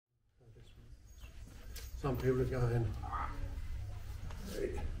Some people are going,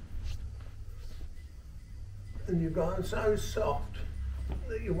 and you're going so soft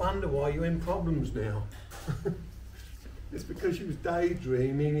that you wonder why you're in problems now. It's because you was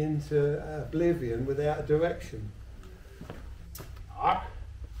daydreaming into oblivion without a direction. I've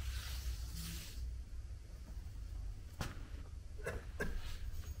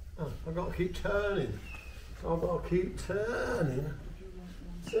got to keep turning. I've got to keep turning.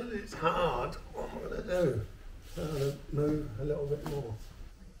 So it's hard. What am I going to do? I'm going to move a little bit more.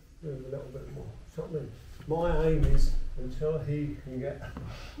 Move a little bit more. Something. My aim is until he can get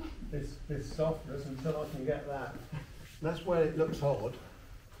this softness, until I can get that. And that's where it looks odd.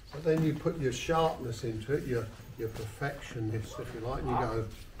 So then you put your sharpness into it, your perfectionist, if you like, and you go,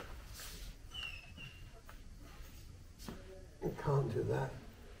 I can't do that.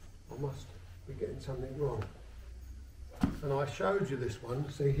 I must be getting something wrong. And I showed you this one.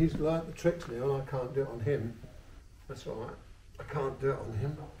 See, he's learnt the tricks now and I can't do it on him. That's all right. I can't do it on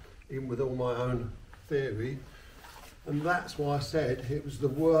him, even with all my own theory. And that's why I said it was the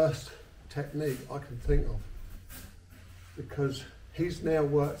worst technique I can think of. Because he's now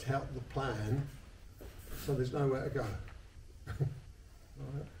worked out the plan, so there's nowhere to go.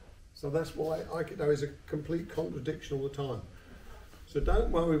 Right? So that's why Aikido is a complete contradiction all the time. So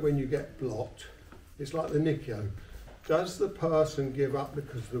don't worry when you get blocked. It's like the Ikkyo. Does the person give up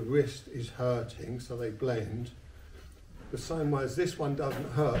because the wrist is hurting, so they blend? The same way as this one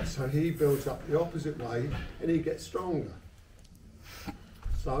doesn't hurt, so he builds up the opposite way and he gets stronger.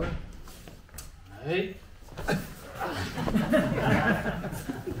 So, hey.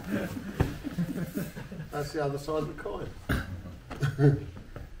 That's the other side of the coin.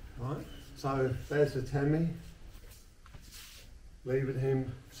 Right? So there's Atemi. Leaving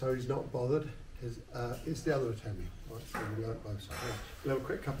him so he's not bothered. It's the other Atemi. Right, so we learnt both sides. Right. We'll have a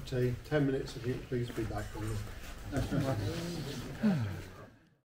quick cup of tea, 10 minutes if you please be back on this.